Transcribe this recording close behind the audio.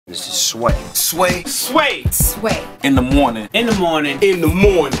This is Sway. Sway. Sway. Sway. In the morning. In the morning. In the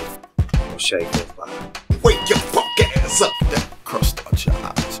morning. Shake your body. Wake your fuck ass up. That crust out your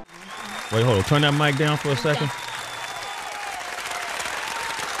eyes. Wait, hold on. Turn that mic down for a second.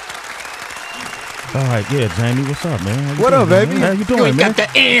 All right, yeah, Jamie, what's up, man? What up, baby? How you doing, man? Got the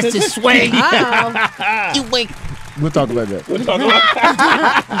answer, Sway. You wake. We'll talk about that.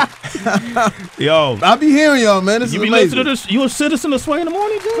 Yo, I'll be hearing y'all, man. This you is be amazing. listening to this? You a citizen of Sway in the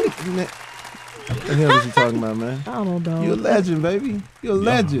morning, Jamie? What the hell is you talking about, man? I don't know. You're a legend, baby. You're a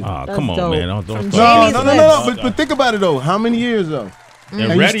legend. Oh, That's come on, dope. man. Don't From start. No. But think about it though. How many years though? And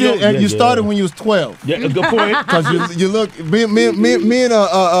And radio, you started when you was 12. Yeah, good point. Cause you look.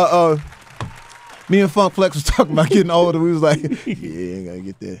 Me and Funk Flex was talking about getting older. We was like, yeah, I gotta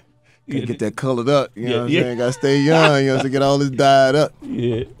get that. Get that colored up, you know what I'm saying? Gotta stay young, you know, to get all this dyed up.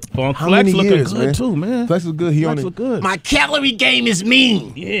 Yeah. Funk How Flex many looking years, good man? too, man. Flex was good. He Flex on was it. good. My calorie game is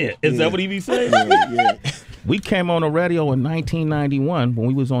mean. Yeah. Is that what he be saying? Yeah. We came on the radio in 1991 when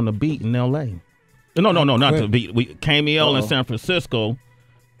we was on the beat in L.A. No, not the beat. We KMEL in San Francisco,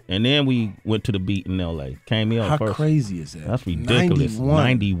 and then we went to the beat in L.A. KMEL How first. crazy is that? That's ridiculous.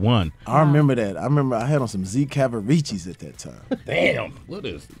 91. I remember that. I remember I had on some Z Cavaricis at that time. Damn. What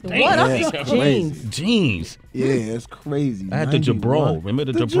is? What Damn. up? That's Jeans. crazy. Jeans. Yeah, it's crazy. I had the 91. Jabro. Remember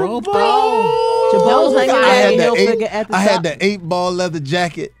the Jabro? Jabro's hanging out at Hilfiger at the I had top. the 8-ball leather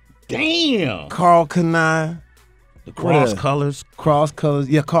jacket. Damn. Carl Kanai. The cross else? colors. Cross colors.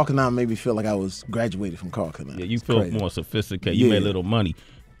 Yeah, Carl Kanai made me feel like I was graduated from Carl Kanai. Yeah, you It's feel crazy. more sophisticated. You Yeah. made little money.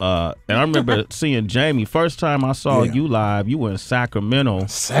 And I remember seeing Jamie. First time I saw Yeah. you live, you were in Sacramento.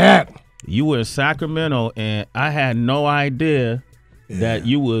 Sad. You were in Sacramento, and I had no idea that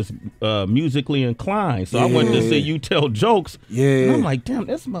you was musically inclined. So I went to see you tell jokes. Yeah. And I'm like, damn,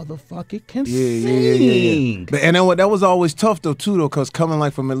 this motherfucker can Yeah. sing. But, and that was always tough though too though, cause coming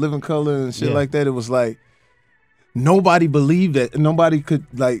like from a living color and shit like that, it was like nobody believed that. Nobody could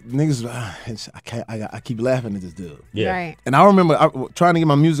like niggas. I keep laughing at this dude. Yeah. Right. And I remember trying to get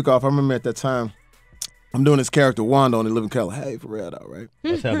my music off. I remember at that time, I'm doing this character Wanda on the living color. Hey, for real though, right?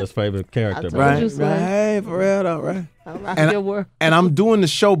 That's Heather's favorite character, I bro. told Right. you so. Hey, for real though, right? I rock your world. And I'm doing the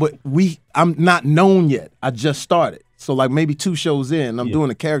show, but I'm not known yet. I just started. So like maybe 2 shows in, I'm doing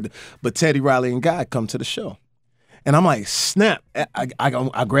the character. But Teddy Riley and Guy come to the show. And I'm like, snap.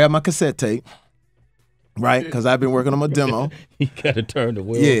 I grab my cassette tape, right? Because I've been working on my demo. You gotta turn the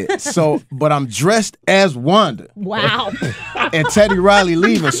wheel. Yeah. So, but I'm dressed as Wanda. Wow. And Teddy Riley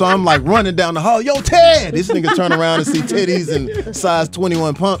leaving. So I'm like running down the hall. Yo, Ted! This nigga turn around and see titties and size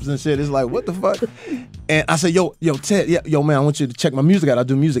 21 pumps and shit. It's like, what the fuck? And I said, yo, Ted, yo, man, I want you to check my music out. I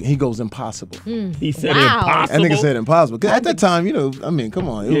do music. And he goes, impossible. He said Wow. impossible. That nigga said impossible. 'Cause at that time, you know, I mean, come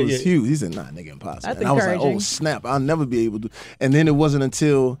on. It was yeah. huge. He said, nah, nigga, impossible. That's And I was like, oh, encouraging. snap. I'll never be able to. And then it wasn't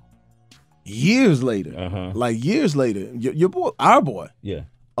until years later, like years later, your boy, our boy, Yeah.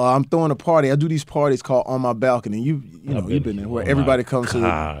 I'm throwing a party. I do these parties called On My Balcony. You know, you've been there where everybody comes to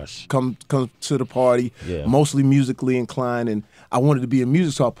the party, mostly musically inclined. And I wanted to be in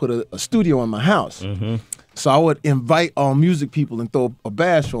music, so I put a studio in my house. So I would invite all music people and throw a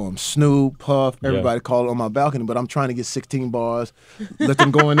bash for them. Snoop, Puff, everybody call it On My Balcony. But I'm trying to get 16 bars, let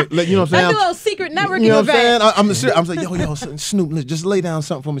them go in it. You know what I'm saying? That's a little secret networking You know what I'm saying? event. I'm like, yo, Snoop, just lay down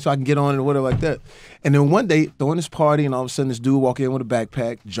something for me so I can get on it or whatever like that. And then one day, throwing this party, and all of a sudden this dude walk in with a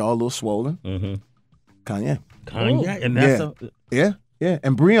backpack, jaw a little swollen. Kanye. And that's Yeah.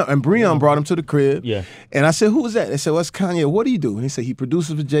 And Breon brought him to the crib. Yeah. And I said, who is that? They said, well, it's Kanye. What do you do? And he said, he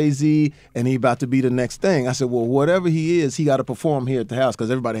produces for Jay-Z, and he about to be the next thing. I said, well, whatever he is, he got to perform here at the house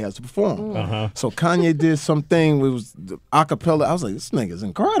because everybody has to perform. So Kanye did something. It was the acapella. I was like, this nigga's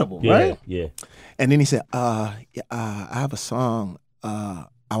incredible, right? Yeah. And then he said, I have a song I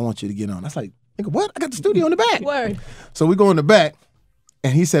want you to get on. I was like, nigga, what? I got the studio in the back. Word. So we go in the back.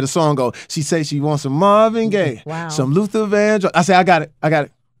 And he said a song go, she say she wants some Marvin Gaye, Wow. some Luther Vandross. I said, I got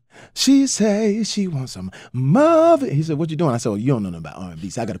it. She say she wants some Marvin. He said, what you doing? I said, well, you don't know nothing about R&B,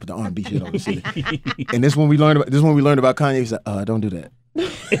 so I got to put the R&B shit on the CD. And this when we learned about Kanye. He said, don't do that.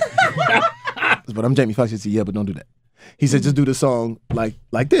 But I'm Jamie Foxx. He said, yeah, but don't do that. He said, just do the song like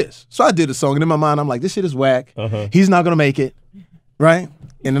this. So I did the song, and in my mind, I'm like, this shit is whack. He's not gonna make it, right?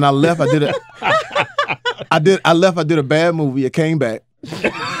 And then I left. I did a bad movie. It came back.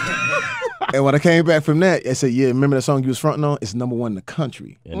 And when I came back from that, I said, yeah, remember that song you was fronting on? It's #1 in the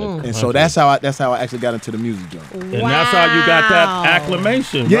country. And so that's how I actually got into the music genre. And that's how you got that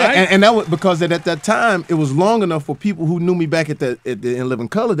acclamation, Yeah, right? and that was because at that time it was long enough for people who knew me back at the In Living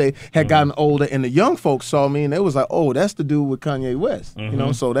Color Day had gotten older, and the young folks saw me and they was like, oh, that's the dude with Kanye West. You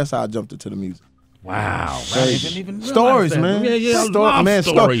know, so that's how I jumped into the music. Wow. Stories, man. Yeah.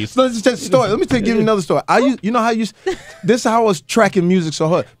 Stories. Let's just story. Let me give you another story. You know how this is how I was tracking music so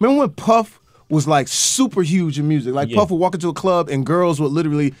hard. Remember when Puff was like super huge in music? Like Puff would walk into a club and girls would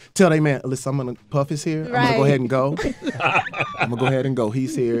literally tell their man, listen, Puff is here. I'm gonna go ahead and go. I'm gonna go ahead and go.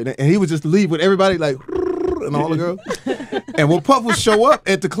 He's here. And he would just leave with everybody like and all the girls. And when Puff would show up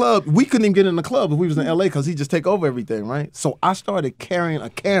at the club, we couldn't even get in the club if we was in LA because he'd just take over everything, right? So I started carrying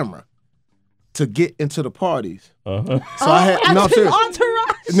a camera to get into the parties. So I had serious.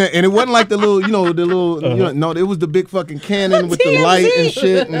 And it wasn't like the little, no, it was the big fucking cannon with the light and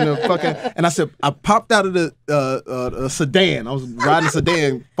shit and the fucking. And I said, I popped out of the sedan. I was riding a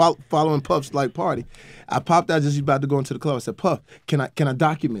sedan, following Puff's like party. I popped out just about to go into the club. I said, Puff, can I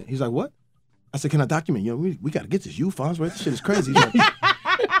document? He's like, what? I said, can I document? We got to get this U-Fonz, right? This shit is crazy. He's like,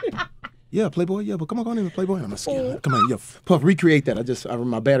 yeah, Playboy, yeah, but come on in, Playboy. I'm like, come on, yo, Puff, recreate that.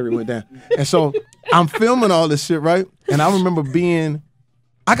 My battery went down. And so I'm filming all this shit, right? And I remember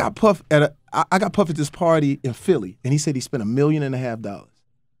I got Puff at this party in Philly, and he said he spent $1.5 million.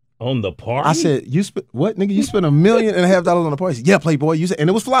 On the party? I said, what, nigga? You spent $1.5 million on the party? He said, yeah, Playboy. And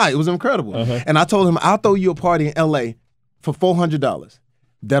it was fly. It was incredible. And I told him, I'll throw you a party in L.A. for $400.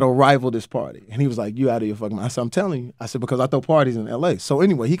 That'll rival this party. And he was like, you out of your fucking mind. I said, I'm telling you. I said, because I throw parties in LA. So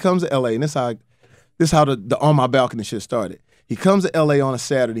anyway, he comes to LA, and this how the On My Balcony shit started. He comes to LA on a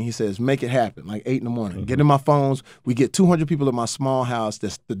Saturday, and he says, make it happen, like 8 in the morning. Get in my phones. We get 200 people at my small house.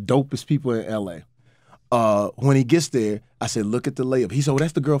 That's the dopest people in LA. When he gets there, I said, look at the layup. He said, well,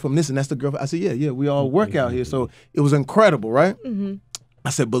 that's the girl from this, and that's the girl from. I said, yeah, we all work out here. So it was incredible, right? I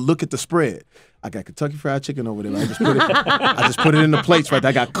said, but look at the spread. I got Kentucky Fried Chicken over there. I just put it in the plates right there.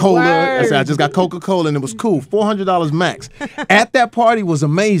 I got cola. I said, I just got Coca-Cola, and it was cool. $400 max. At that party was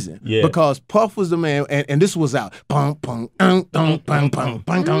amazing because Puff was the man, and this was out. And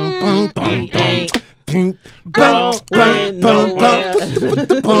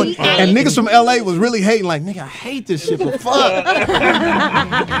niggas from LA was really hating, like, nigga, I hate this shit, but fuck.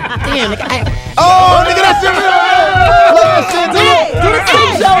 Damn, nigga. Oh, nigga, that's it. Do the skin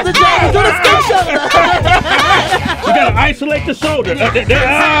shoulder, Jamie. Do the skin shoulder. You gotta isolate the shoulder.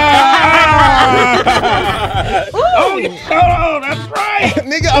 Oh, that's right.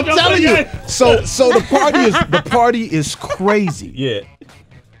 Nigga, I'm telling you. So the party is crazy. Yeah.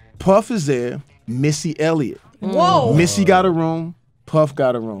 Puff is there. Missy Elliott. Whoa. Missy got a room. Puff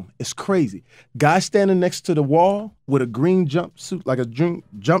got a room. It's crazy. Guy standing next to the wall with a green jumpsuit, like a jump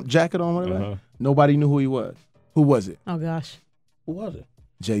jacket on, whatever. Nobody knew who he was. Who was it? Oh, gosh. Who was it?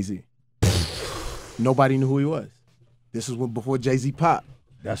 Jay-Z. Nobody knew who he was. This is before Jay-Z popped.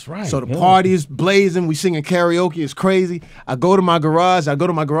 That's right. So the party is blazing. We singing karaoke. It's crazy. I go to my garage.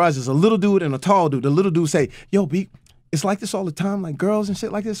 There's a little dude and a tall dude. The little dude say, yo, B, it's like this all the time, like girls and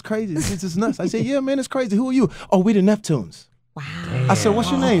shit like this. Crazy. It's just nuts. I said, yeah, man, it's crazy. Who are you? Oh, we the Neptunes. Wow. I said, what's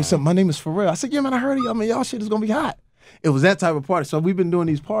your name? He said, my name is Pharrell. I said, yeah, man, I heard of y'all. I mean, y'all shit is going to be hot. It was that type of party. So we've been doing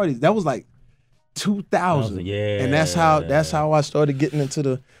these parties. That was like 2000. Yeah. And that's how I started getting into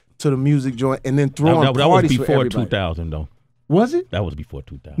the music joint and then throwing parties for everybody. That was before 2000, though. Was it? That was before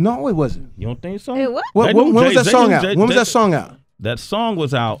 2000. No, it wasn't. You don't think so? Hey, what? When was that song out? When was that song out? That song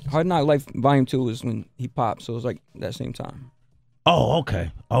was out. Hard Knock Life Volume 2 was when he popped, so it was like that same time. Oh,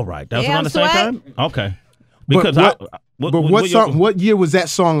 okay. All right. That's Yeah, around the same Sway. time? Okay. Because what year was that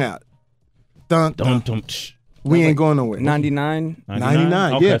song out? Dun, dun. Dum, We ain't going nowhere. 99.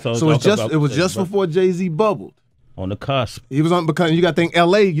 99, Okay, yeah. so So it was okay, just before Jay-Z bubbled. on the cusp. He was on, because you got to think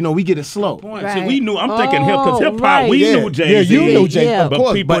LA, we get it slow. Right. See, we knew. I'm thinking hip because hip hop. right. We Yeah. knew Jay-Z. Yeah, you knew Jay-Z, Yeah. of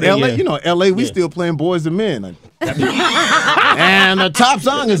course. But LA, LA, we Yeah. still playing Boys and Men. And the top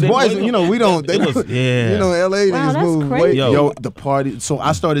song is Boys. We don't. They don't. Yeah. LA Wow, niggas that's move. crazy. Yo, the party. So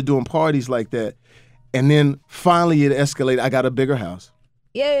I started doing parties like that, and then finally it escalated. I got a bigger house,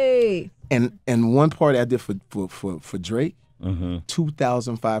 Yay. and one party I did for Drake,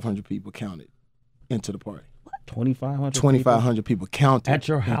 2,500 people counted into the party. 2,500 people counted At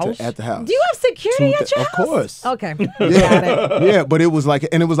your house? At the house. Do you have security at your Of house? course. Okay. Yeah. Got it. Yeah, but it was like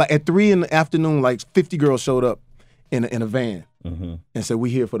at 3 in the afternoon, like 50 girls showed up in a van and said, we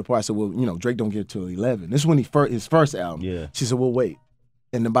here for the party. I said, well, Drake don't get till 11. This is when his first album. Yeah. She said, well, wait.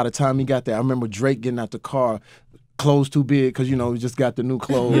 And then by the time he got there, I remember Drake getting out the car, clothes too big, because, he just got the new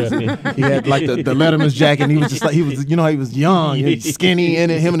clothes. Yeah. He had like the Letterman's jacket. And he was just like, he was young, he was skinny in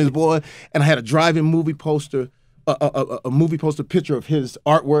it, him and his boy. And I had a drive-in movie poster, a movie poster picture of his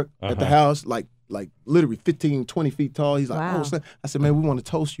artwork at the house, like literally 15, 20 feet tall. He's like, Wow. oh, snap. I said, man, we want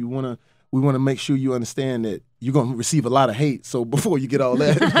to toast you. We want to make sure you understand that you're going to receive a lot of hate. So before you get all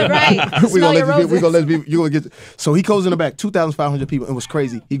that, Right. Smell your roses. you're going to get. So he goes in the back, 2,500 people. It was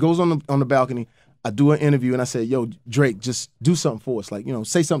crazy. He goes on the balcony. I do an interview and I said, yo, Drake, just do something for us. Like,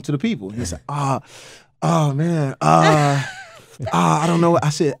 say something to the people. And he said, man, I don't know. I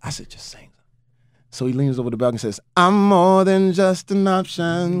said, just sing. So he leans over the balcony and says, I'm more than just an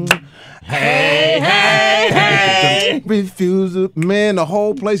option. Hey, hey, hey. Refuse it. Man, the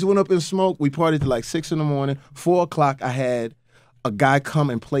whole place went up in smoke. We partied till like 6 in the morning. 4 o'clock, I had a guy come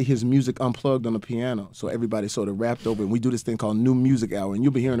and play his music unplugged on the piano. So everybody sort of rapped over it. And we do this thing called New Music Hour. And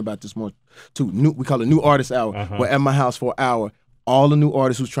you'll be hearing about this more too. We call it New Artist Hour. We're at my house for an hour. All the new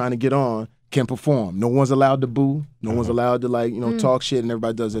artists who's trying to get on can perform. No one's allowed to boo. No one's allowed to talk shit, and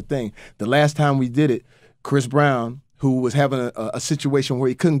everybody does their thing. The last time we did it, Chris Brown, who was having a situation where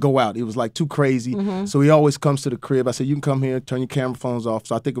he couldn't go out. He was like too crazy. So he always comes to the crib. I said, you can come here, turn your camera phones off.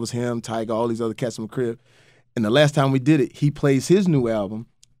 So I think it was him, Tiger, all these other cats in the crib. And the last time we did it, he plays his new album.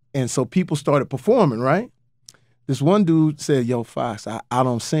 And so people started performing, right? This one dude said, yo, Fox, I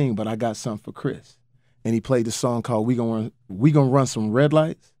don't sing, but I got something for Chris. And he played this song called We Gonna Run Some Red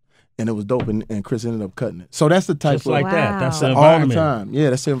Lights. And it was dope, and Chris ended up cutting it. So that's the type just like that. That's the all environment. the time.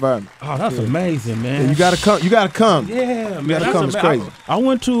 Yeah, that's the environment. Oh, that's amazing, man. Yeah, you gotta come. You gotta come. Yeah, man. You gotta come. It's crazy. I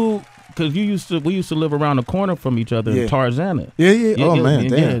went to because we used to live around the corner from each other in Tarzana. Yeah. Oh man,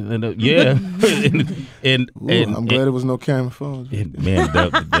 damn. And, I'm glad there was no camera phones. Man,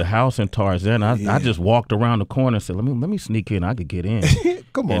 the house in Tarzana. I just walked around the corner and said, let me sneak in. I could get in.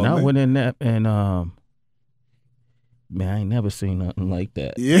 Come on, and man. I went in there and man, I ain't never seen nothing like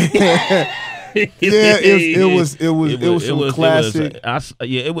that. Yeah. It was some classic.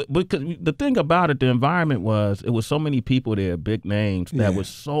 Because the thing about it, the environment was, it was so many people there, big names, that was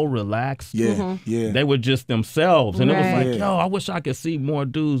so relaxed. Yeah. They were just themselves. And it was like, yo, I wish I could see more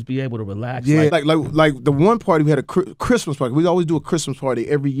dudes be able to relax. Yeah, like the one party, we had a Christmas party. We always do a Christmas party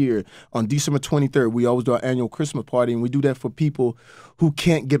every year on December 23rd. We always do our annual Christmas party, and we do that for people who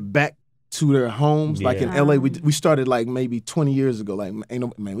can't get back to their homes. Like in LA, we started like maybe 20 years ago. Like,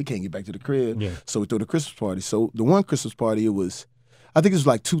 we can't get back to the crib. So we threw the Christmas party. So the one Christmas party, I think it was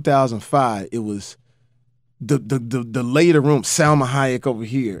like 2005. It was the later room, Salma Hayek over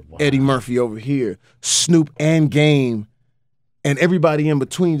here, Eddie Murphy over here, Snoop and Game, and everybody in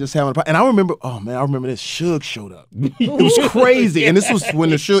between just having a party. And I remember this, Suge showed up. It was crazy. And this was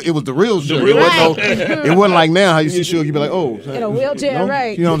when it was the real Suge. It wasn't like now how you see Suge, you'd be like, oh. In a wheelchair,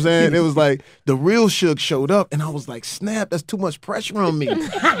 right. You know what I'm saying? It was like the real Suge showed up, and I was like, snap, that's too much pressure on me.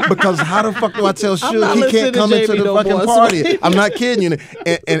 Because how the fuck do I tell Suge he can't come into the fucking party? I'm not kidding you.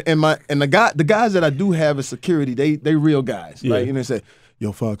 And the guys that I do have as security, they real guys. Like, they say,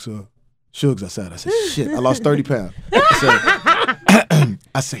 yo, Fox, Suge's outside. I said, shit, I lost 30 pounds.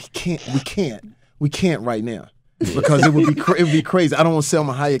 I said, we can't right now. Because it would be crazy. I don't want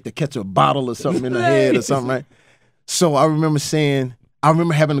Selma Hayek to catch a bottle or something in the head or something, right? So I remember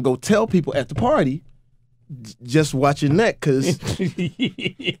having to go tell people at the party, just watch your neck, because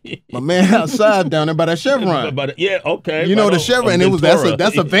my man outside down there by that Chevron. Okay. You know the Chevron, and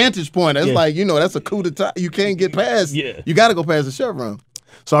that's a vantage point. That's like, that's a coup d'etat. You can't get past. Yeah. You got to go past the Chevron.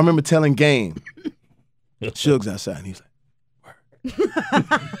 So I remember telling Game, Suge's outside, and he's like,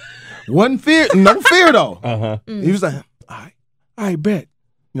 wasn't fear, no fear though. He was like, all right, bet.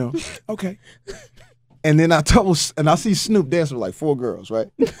 Okay. And then I see Snoop dancing with like 4 girls, right?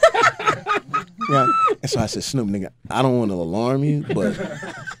 Yeah. And so I said, Snoop, nigga, I don't want to alarm you, but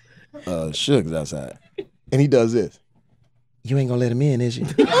Suge's outside. And he does this. You ain't gonna let him in, is you?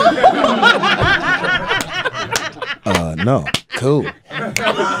 No. Cool.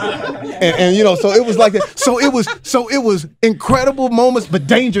 And so it was like that. So it was incredible moments, but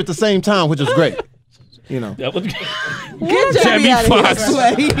danger at the same time, which was great. That was Get Jamie Foxx.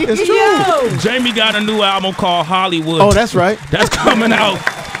 It's true. Jamie got a new album called Hollywood. Oh, that's right. That's coming out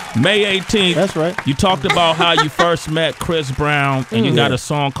May 18th. That's right. You talked about how you first met Chris Brown, and you got a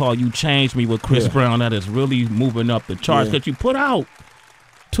song called "You Changed Me" with Chris Brown that is really moving up the charts. Because you put out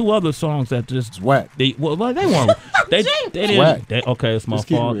 2 other songs that just whack. They weren't. They didn't. Okay, it's my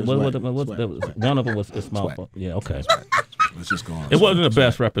fault. One of them was it's my fault. Yeah, okay. Let's just go on. It wasn't the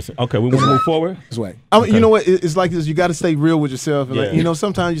best represent. Okay, we want to move forward. It's whack. You know what? It's like this. You got to stay real with yourself. And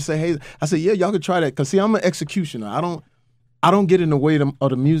sometimes you say, "Hey," I say, "Yeah, y'all could try that." Because see, I'm an executioner. I don't get in the way of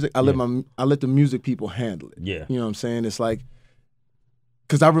the music. I let the music people handle it. Yeah. You know what I'm saying? It's like,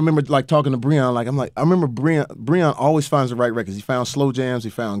 because I remember like talking to Breon, I remember Breon always finds the right records. He found Slow Jams, he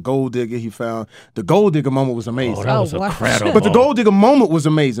found Gold Digger, the Gold Digger moment was amazing. Oh, that was incredible. But the Gold Digger moment was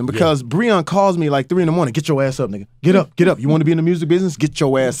amazing because Breon calls me like 3 in the morning, get your ass up, nigga. Get up. You want to be in the music business? Get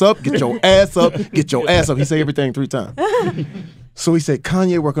your ass up, get your ass up, get your ass up. He say everything 3 times. So he said,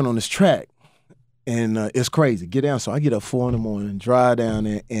 Kanye working on this track. And it's crazy. Get down. So I get up 4 in the morning, drive down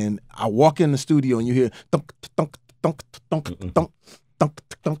there, and I walk in the studio, and you hear thunk, thunk, thunk, thunk, thunk, thunk,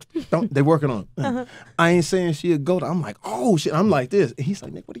 thunk, thunk. They working on it. I ain't saying she a goat. I'm like, oh shit. I'm like this. And he's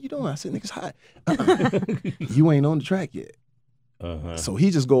like, Nick, what are you doing? I said, Nick, it's hot. You ain't on the track yet. So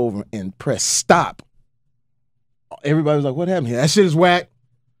he just go over and press stop. Everybody was like, what happened here? That shit is whack.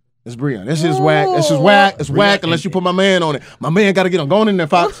 It's Breon. That shit is whack. That shit is whack. It's whack unless you put my man on it. My man got to get on. Going in there,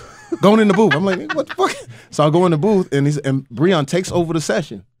 Fox. Going in the booth. I'm like, what the fuck? So I go in the booth, and Breon takes over the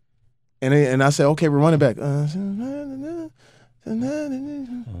session. And I say, okay, we're running back. Run it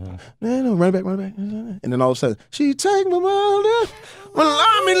back. And then all of a sudden, she take my mother when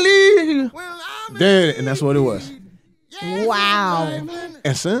I'm in leave. There, and that's what it was. Wow.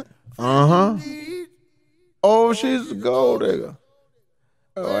 And son, oh, she's a gold digger.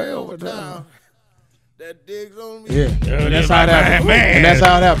 Oh, I overtime. That digs on me. Yeah, and that's how it happened. Man. And that's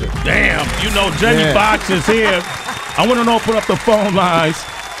how it happened. Damn, you know Jamie Foxx is here. I want to know, put up the phone lines.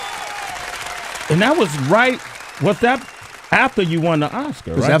 And that was right. Was that after you won the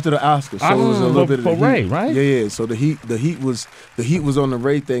Oscar? Right? It was after the Oscar, so it was a little bit of for the Ray, heat. right? Yeah. So the heat was on the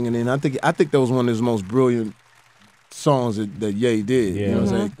Ray thing, and then I think that was one of his most brilliant songs that Ye did. Yeah, you know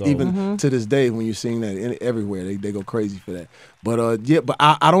what I'm saying? Even to this day, when you sing that everywhere, they go crazy for that. But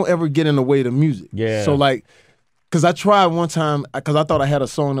I don't ever get in the way of the music. Yeah. So like, cause I tried one time, cause I thought I had a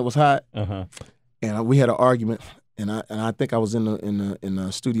song that was hot, and we had an argument, and I think I was in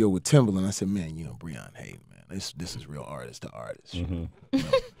the studio with Timbaland. I said, man, Breon, hey man, this is real artist to artist.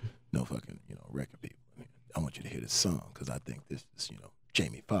 No fucking record people. I want you to hear this song because I think this is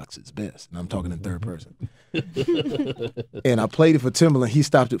Jamie Foxx is best, and I'm talking in third person. And I played it for Timbaland. He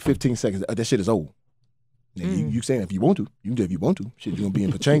stopped at 15 seconds. That shit is old. Now, you saying if you want to, you can do if you want to. Shit, you're gonna be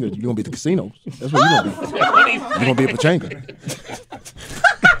in Pachanga. You're gonna be at the casinos. That's what you're gonna be. You're gonna be at Pachanga.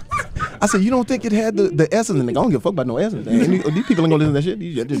 I said, you don't think it had the essence in it? I don't give a fuck about no essence. These people ain't gonna listen to that shit.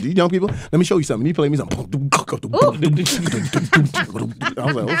 These young people. Let me show you something. He played me something. I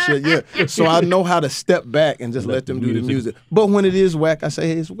was like, oh shit, yeah. So I know how to step back and just let them do the music. But when it is whack, I say,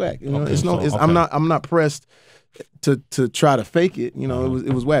 hey, it's whack. I'm not pressed to try to fake it.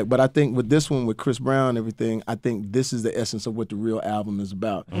 It was whack. But I think with this one, with Chris Brown and everything, I think this is the essence of what the real album is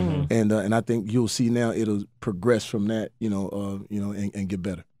about. And I think you'll see now it'll progress from that, and get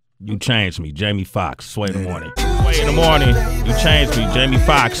better. You changed me, Jamie Foxx. Sway in the morning. Sway in the morning. You changed me, Jamie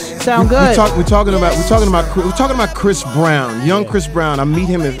Foxx. Sound good. We're talking about Chris Brown, young Chris Brown. I meet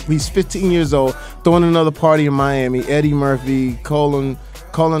him he's 15 years old, throwing another party in Miami. Eddie Murphy, Colin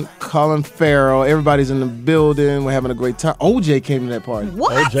Farrell, everybody's in the building. We're having a great time. OJ came to that party.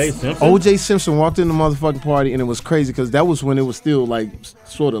 What? OJ Simpson walked in the motherfucking party, and it was crazy because that was when it was still like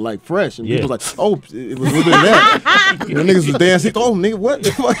sort of like fresh, and people was like, oh, it was a little bit of that. Niggas was dancing. Oh, nigga, what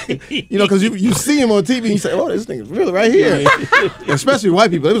the fuck? Because you see him on TV, and you say, oh, this nigga's really right here. Especially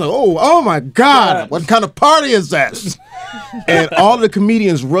white people, they was like, oh my God, what kind of party is that? And all the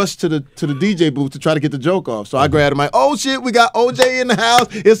comedians rushed to the DJ booth to try to get the joke off. So I grabbed him like, oh shit, we got OJ in the house.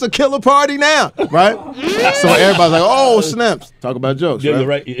 It's a killer party now, right? So everybody's like, oh, snaps. Talk about jokes,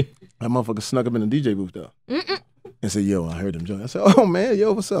 right? That motherfucker snuck up in the DJ booth, though. And said, yo, I heard them jokes. I said, oh, man,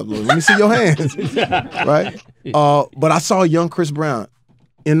 yo, what's up? Let me see your hands, right? But I saw young Chris Brown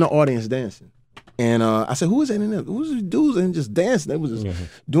in the audience dancing. And I said, who is that in there? Who's these dudes and just dancing? They was just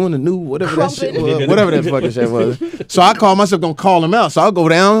doing the new whatever that shit was, whatever that fucking shit was. So I called myself, gonna call him out. So I'll go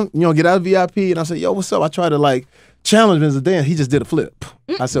down, get out of VIP, and I said, yo, what's up? I try to challenge him as a dance. He just did a flip.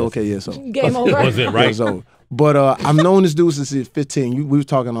 I said, okay, yeah, so. Game over. Was it right? It was over. But I've known this dude since he was 15. We were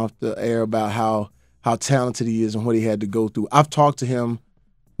talking off the air about how talented he is and what he had to go through. I've talked to him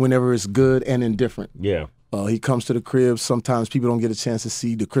whenever it's good and indifferent. Yeah. He comes to the crib. Sometimes people don't get a chance to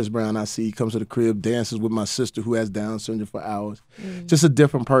see the Chris Brown I see. He comes to the crib, dances with my sister who has Down syndrome for hours. Just a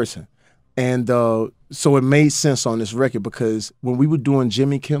different person. And so it made sense on this record because when we were doing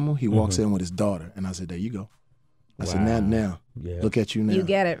Jimmy Kimmel, he walks in with his daughter. And I said, there you go. I said, now, look at you now. You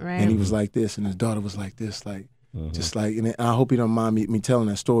get it, right? And he was like this, and his daughter was like this, just like, and I hope you don't mind me telling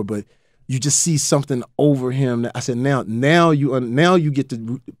that story, but you just see something over him. I said, now you get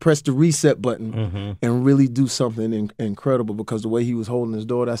to press the reset button and really do something incredible because the way he was holding his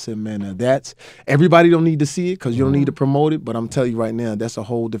daughter, I said, man, now that's, everybody don't need to see it because you don't need to promote it, but I'm telling you right now, that's a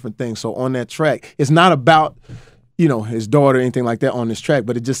whole different thing. So on that track, it's not about, his daughter or anything like that on this track,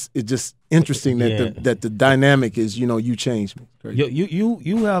 but it's just interesting that the dynamic is, you changed me.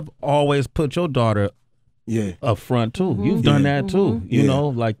 You have always put your daughter up front too. You've done that too. You know,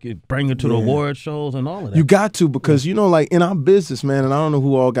 like bring it to the award shows and all of that. You got to, because you know, like in our business, man, and I don't know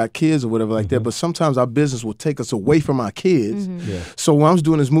who all got kids or whatever like that, but sometimes our business will take us away from our kids. So when I was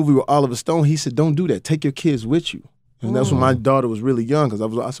doing this movie with Oliver Stone, he said, "Don't do that. Take your kids with you." And that's when my daughter was really young, because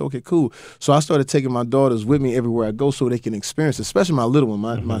I said, okay, cool. So I started taking my daughters with me everywhere I go so they can experience it, especially my little one.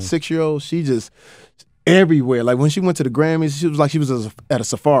 My 6-year-old, she just everywhere. Like when she went to the Grammys, she was like she was at a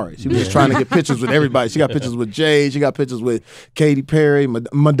safari. She was just trying to get pictures with everybody. She got pictures with Jay. She got pictures with Katy Perry.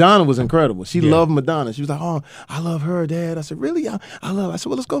 Madonna was incredible. She loved Madonna. She was like, "Oh, I love her, Dad." I said, "Really? I love her." I said,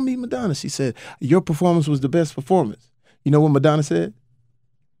 "Well, let's go meet Madonna." She said, "Your performance was the best performance." You know what Madonna said?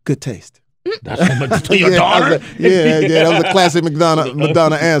 "Good taste." That's to your daughter? Like, that was a classic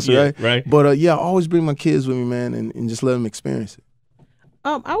Madonna answer, right? Right. But I always bring my kids with me, man, and just let them experience it.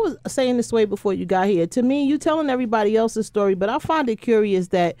 I was saying this way before you got here. To me, you telling everybody else's story, but I find it curious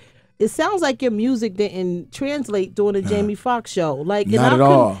that it sounds like your music didn't translate during the Jamie Foxx show. Like, not at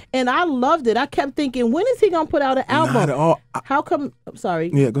all. And I loved it. I kept thinking, when is he gonna put out an album? Not at all. How come? I'm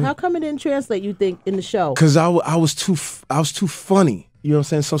sorry. Yeah, go ahead. How come it didn't translate? You think in the show? Because I was too funny. You know what I'm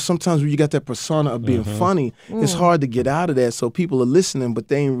saying? So sometimes when you got that persona of being funny, it's hard to get out of that. So people are listening, but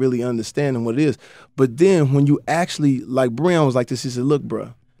they ain't really understanding what it is. But then when you actually, like Brian was like this, he said, "Look,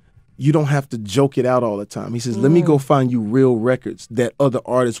 bro, you don't have to joke it out all the time." He says, "Let me go find you real records that other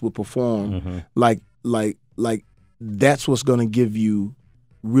artists would perform. Like that's what's gonna give you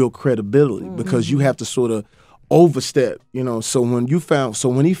real credibility, because you have to sort of overstep, you know." So when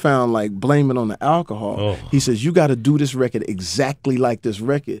he found like Blame It on the Alcohol, he says, "You got to do this record exactly like this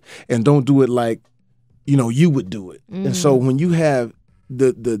record, and don't do it like, you know, you would do it." And so when you have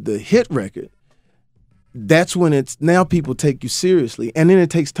the hit record, that's when it's now people take you seriously, and then it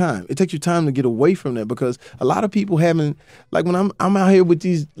takes time. It takes you time to get away from that, because a lot of people haven't, like when I'm out here with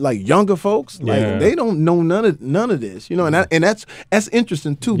these like younger folks, like they don't know none of this, you know, and that's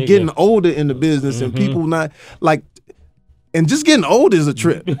interesting too. Getting older in the business and people not like. And just getting old is a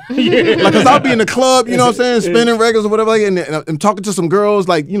trip. Like, cause I'll be in the club, you know what I'm saying, spinning records or whatever, and I'm talking to some girls,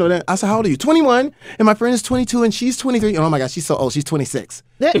 like, you know, I said, "How old are you?" 21, and my friend is 22, and she's 23. And, oh my God, she's so old, she's 26.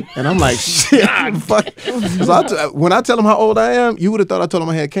 And I'm like, shit, fuck. When I tell them how old I am, you would have thought I told them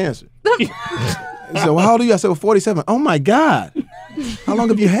I had cancer. He said, "Well, how old are you?" I said, "Well, 47. "Oh my God, how long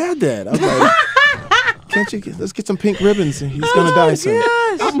have you had that?" I was like, "Can't you let's get some pink ribbons, and he's gonna die soon."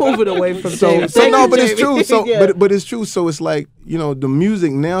 I'm moving away from but it's true. So, but it's true. So it's like, you know, the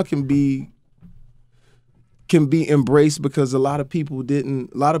music now can be embraced, because a lot of people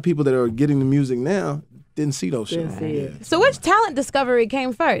that are getting the music now didn't see those shows. So which talent discovery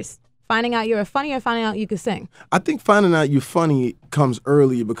came first? Finding out you were funny, or finding out you could sing? I think finding out you're funny comes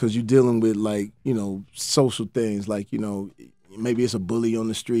earlier, because you're dealing with, like, you know, social things, like, you know, maybe it's a bully on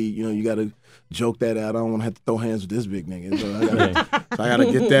the street, you know, you got to joke that out. I don't want to have to throw hands with this big nigga. So I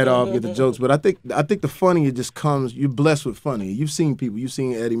gotta get that off, get the jokes. But I think the funny, it just comes, you're blessed with funny. You've seen people, you've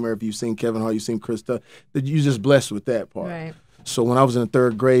seen Eddie Murphy, you've seen Kevin Hart, you've seen Chris Tucker, that you're just blessed with that part. Right. So when I was in the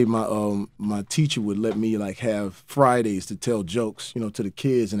 3rd grade, my teacher would let me like have Fridays to tell jokes, you know, to the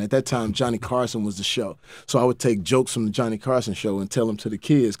kids. And at that time, Johnny Carson was the show. So I would take jokes from the Johnny Carson show and tell them to the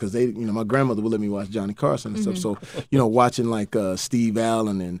kids, because they, you know, my grandmother would let me watch Johnny Carson and stuff. So, you know, watching like Steve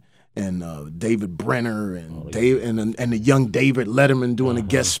Allen and David Brenner and and the young David Letterman doing a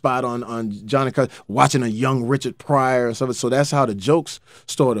guest spot on Johnny Carson, watching a young Richard Pryor and stuff. So that's how the jokes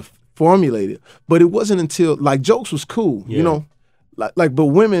started formulated. But it wasn't until, like, jokes was cool, you know. Like, but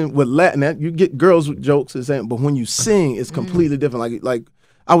women with Latin, you get girls with jokes, but when you sing, it's completely different. Like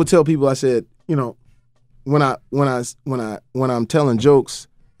I would tell people, I said, you know, when I'm telling jokes,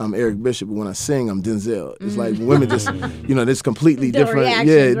 I'm Eric Bishop, but when I sing, I'm Denzel. It's like women just, you know, there's completely different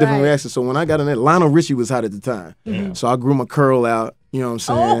reactions. So when I got in there, Lionel Richie was hot at the time. So I grew my curl out, you know what I'm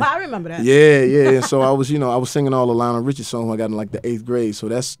saying? Oh, I remember that. Yeah. And so I was singing all the Lionel Richie songs when I got in like the 8th grade. So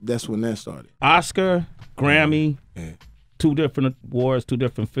that's when that started. Oscar, Grammy, 2 different awards, 2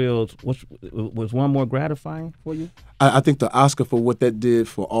 different fields. Was one more gratifying for you? I think the Oscar, for what that did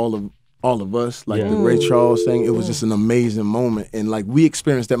for all of us, like the Ray Charles thing, it was just an amazing moment. And like we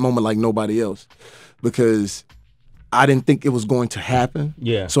experienced that moment like nobody else, because I didn't think it was going to happen.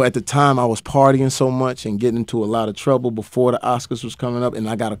 Yeah. So at the time I was partying so much and getting into a lot of trouble before the Oscars was coming up, and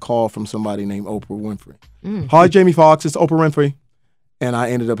I got a call from somebody named Oprah Winfrey. "Hi, Jamie Foxx, it's Oprah Winfrey." And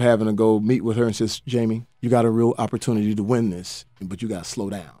I ended up having to go meet with her and says, "Jamie, you got a real opportunity to win this, but you got to slow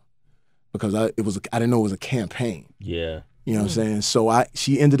down." Because I didn't know it was a campaign. Yeah. You know what I'm saying? So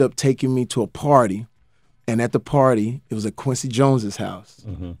she ended up taking me to a party And at the party, it was at Quincy Jones's house.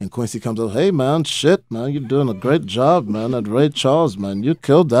 And Quincy comes up, hey, man, shit, man, you're doing a great job, man. That Ray Charles, man, you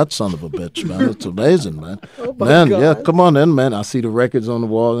killed that son of a bitch, man. It's amazing, man. Man, God. Yeah, come on in, man. I see the records on the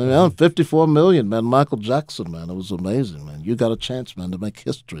wall. And 54 million, man. Michael Jackson, man. It was amazing, man. You got a chance, man, to make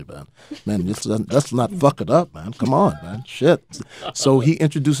history, man. Man, let's not fuck it up, man. Come on, man. Shit. So he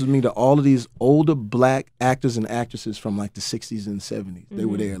introduces me to all of these older black actors and actresses from like the 60s and 70s. They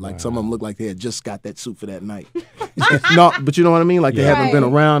were there. Like some of them looked like they had just got that suit for that night. No, but you know what I mean? Like they haven't been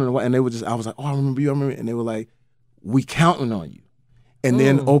around, and they were just, I was like, oh, I remember you, I remember. And they were like, we counting on you. And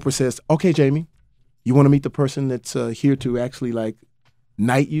then Oprah says, okay, Jamie, you want to meet the person that's here to actually like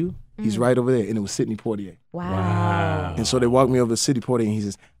knight you? He's right over there. And it was Sidney Poitier. Wow. And so they walked me over to Sidney Poitier, and he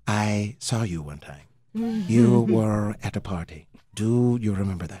says, I saw you one time. You were at a party. Do you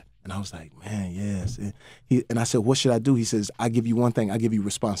remember that? And I was like, man, yes. And I said, what should I do? He says, I give you one thing. I give you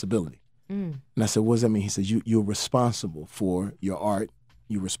responsibility. And I said, what does that mean? He says, you're responsible for your art.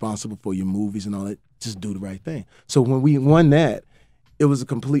 You're responsible for your movies and all that. Just do the right thing. So when we won that, it was a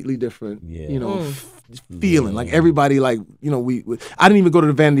completely different, you know, feeling. Like everybody, like, you know, I didn't even go to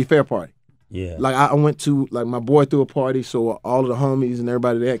the Vanity Fair party. Yeah. Like I went to, like my boy threw a party, so all of the homies and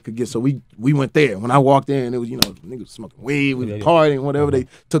everybody that could get, so we went there. When I walked in, it was, you know, niggas smoking weed, we was partying, whatever. They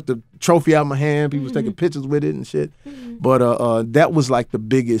took the trophy out of my hand, people was taking pictures with it and shit. But that was like the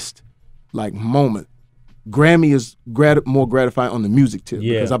biggest, like, moment. Grammy is more gratifying on the music tip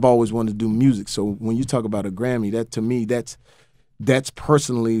because I've always wanted to do music. So when you talk about a Grammy, that to me, that's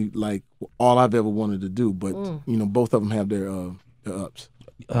personally like all I've ever wanted to do. But you know, both of them have their ups.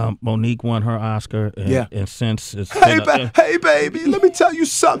 Monique won her Oscar, and since it's hey baby, let me tell you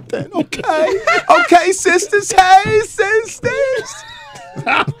something, okay, sisters, hey sisters.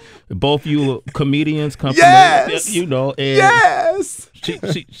 Both you comedians come from, you know, and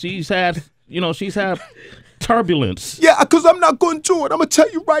she's had, you know, she's had turbulence. Yeah, because I'm not going to do it. I'm going to tell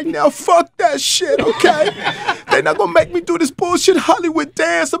you right now, fuck that shit, okay? They're not going to make me do this bullshit Hollywood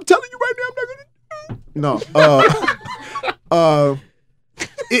dance. I'm telling you right now, I'm not going to do it.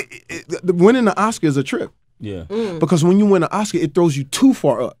 No. Winning the Oscar is a trip. Yeah. Because when you win an Oscar, it throws you too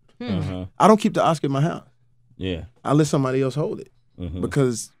far up. I don't keep the Oscar in my house. Yeah. I let somebody else hold it.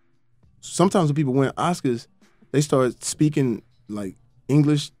 Because sometimes when people win Oscars, they start speaking like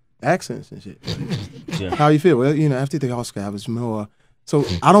English accents and shit. How you feel? Well, you know, after the Oscar, I was more. So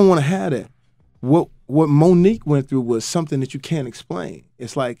I don't want to have that. What Monique went through was something that you can't explain.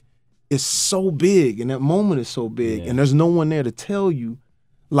 It's like, it's so big, and that moment is so big, and there's no one there to tell you,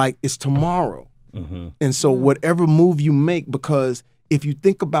 like, it's tomorrow. And so whatever move you make, because if you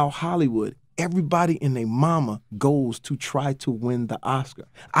think about Hollywood, everybody and their mama goes to try to win the Oscar.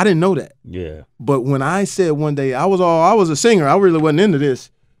 I didn't know that. Yeah. But when I said one day, I was a singer, I really wasn't into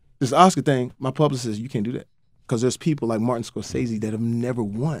this Oscar thing, my publicist says, you can't do that. Because there's people like Martin Scorsese that have never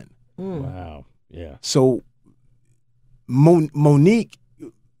won. Wow. Yeah. So Monique,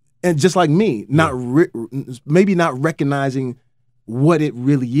 and just like me, maybe not recognizing what it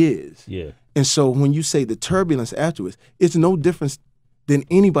really is. Yeah. And so when you say the turbulence afterwards, it's no difference than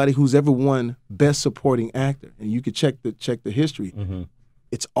anybody who's ever won Best Supporting Actor. And you could check the history.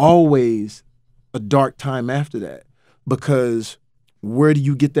 It's always a dark time after that, because where do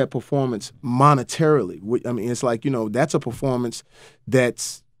you get that performance monetarily? I mean, it's like, you know, that's a performance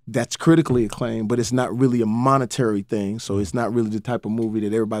that's critically acclaimed, but it's not really a monetary thing. So it's not really the type of movie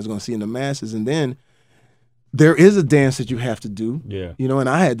that everybody's going to see in the masses. And then there is a dance that you have to do. Yeah. You know, and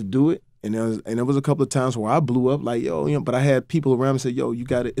I had to do it. And there was a couple of times where I blew up, like, yo, you know, but I had people around me say, yo, you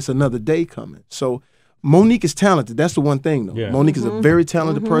got it. It's another day coming. So Monique is talented. That's the one thing, though. Yeah. Monique is a very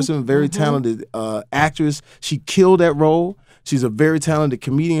talented person, very talented actress. She killed that role. She's a very talented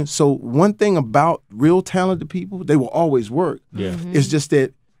comedian. So one thing about real talented people, they will always work. Yeah. It's just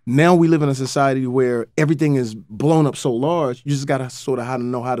that now we live in a society where everything is blown up so large, you just got to sort of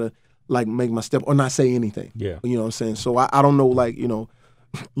know how to, like, make my step or not say anything. Yeah. You know what I'm saying? So I don't know, like, you know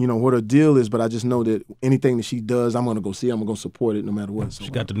what her deal is, but I just know that anything that she does, I'm gonna go see. I'm gonna go support it no matter what. So she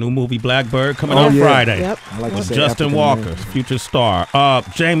got the new movie Blackbird coming on Friday. Yep. I like to say Justin Walker, future star.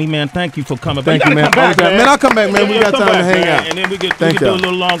 Jamie, man, thank you for coming. Thank you, man. Man, I'll come back, man. We got time to hang out. And then we can do a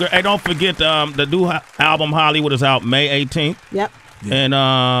little longer. Hey, don't forget the new album Hollywood is out May 18th. Yep. Yeah.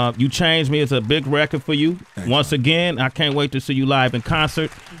 And You Changed Me is a big record for you. Once again, I can't wait to see you live in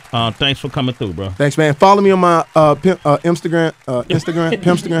concert. Thanks for coming through, bro. Thanks, man. Follow me on my Instagram.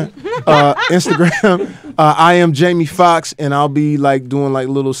 I am Jamie Foxx, and I'll be like doing like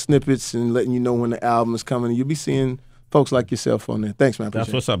little snippets and letting you know when the album is coming. You'll be seeing folks like yourself on there. Thanks, man.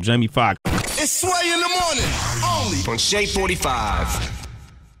 That's what's up, Jamie Foxx. It's Sway in the morning, only on Shade 45.